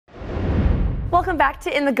Welcome back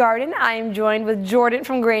to In the Garden. I am joined with Jordan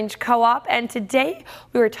from Grange Co-op, and today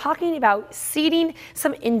we were talking about seeding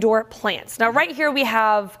some indoor plants. Now right here we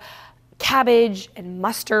have cabbage and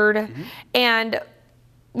mustard, and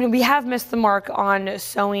we have missed the mark on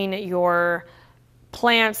sowing your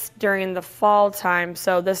plants during the fall time,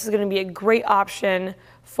 so this is going to be a great option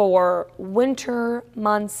for winter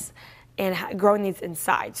months and growing these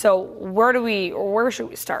inside. So where should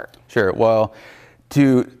we start? Sure. Well,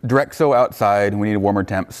 to direct sow outside, we need warmer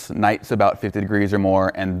temps, nights about 50 degrees or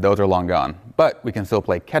more, and those are long gone. But we can still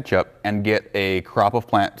play catch up and get a crop of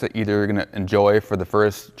plants that either you're going to enjoy for the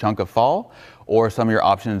first chunk of fall, or some of your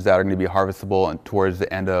options that are going to be harvestable towards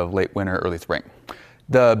the end of late winter, early spring.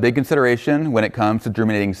 The big consideration when it comes to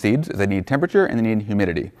germinating seeds is they need temperature and they need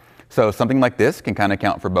humidity. So something like this can kind of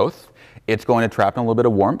count for both. It's going to trap in a little bit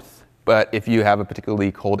of warmth, but if you have a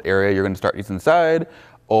particularly cold area you're going to start these inside,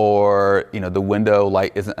 or the window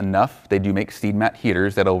light isn't enough, they do make seed mat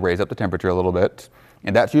heaters that'll raise up the temperature a little bit.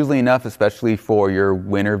 And that's usually enough, especially for your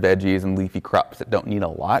winter veggies and leafy crops that don't need a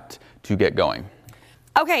lot to get going.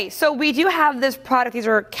 Okay, so we do have this product. These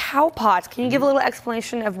are cow pots. Can you give a little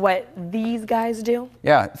explanation of what these guys do?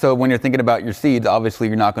 Yeah, so when you're thinking about your seeds, obviously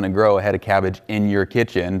you're not going to grow a head of cabbage in your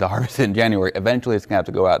kitchen to harvest it in January. Eventually it's going to have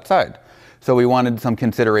to go outside. So we wanted some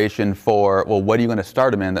consideration for, well, what are you going to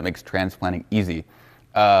start them in that makes transplanting easy?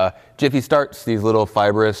 Jiffy starts, these little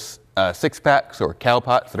fibrous 6-packs or cow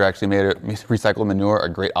pots that are actually made of recycled manure are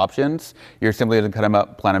great options. You're simply going to cut them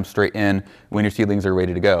up, plant them straight in when your seedlings are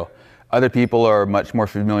ready to go. Other people are much more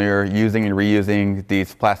familiar using and reusing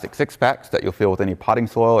these plastic 6-packs that you'll fill with any potting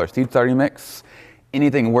soil or seed starting mix.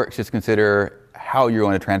 Anything works, just consider how you're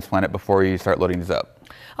going to transplant it before you start loading these up.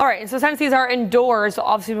 All right, so since these are indoors,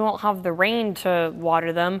 obviously we won't have the rain to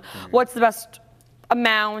water them. What's the best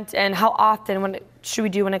amount and how often should we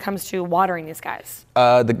do when it comes to watering these guys?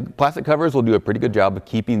 The plastic covers will do a pretty good job of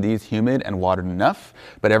keeping these humid and watered enough,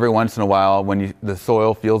 but every once in a while when the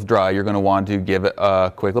soil feels dry, you're going to want to give it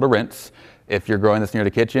a quick little rinse. If you're growing this near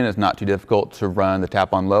the kitchen, it's not too difficult to run the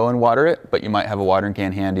tap on low and water it, but you might have a watering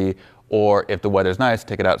can handy, or if the weather's nice,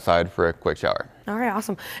 take it outside for a quick shower. All right,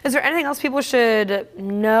 awesome. Is there anything else people should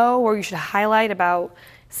know or you should highlight about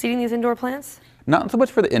seeding these indoor plants? Not so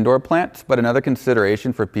much for the indoor plants, but another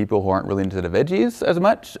consideration for people who aren't really into the veggies as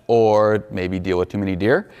much, or maybe deal with too many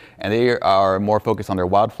deer, and they are more focused on their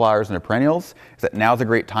wildflowers and their perennials, is that now's a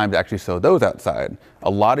great time to actually sow those outside. A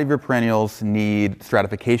lot of your perennials need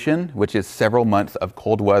stratification, which is several months of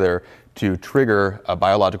cold weather to trigger a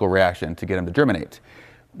biological reaction to get them to germinate.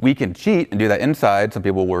 We can cheat and do that inside. Some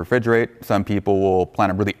people will refrigerate, some people will plant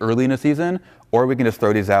them really early in the season, or we can just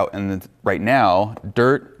throw these out in right now,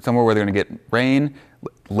 dirt, somewhere where they're going to get rain,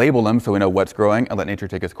 label them so we know what's growing, and let nature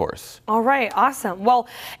take its course. All right, awesome. Well,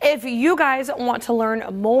 if you guys want to learn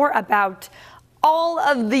more about all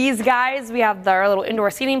of these guys, we have their little indoor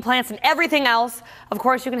seeding plants and everything else. Of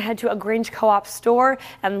course, you can head to a Grange Co-op store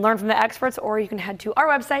and learn from the experts, or you can head to our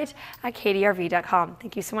website at KDRV.com.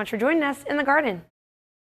 Thank you so much for joining us in the garden.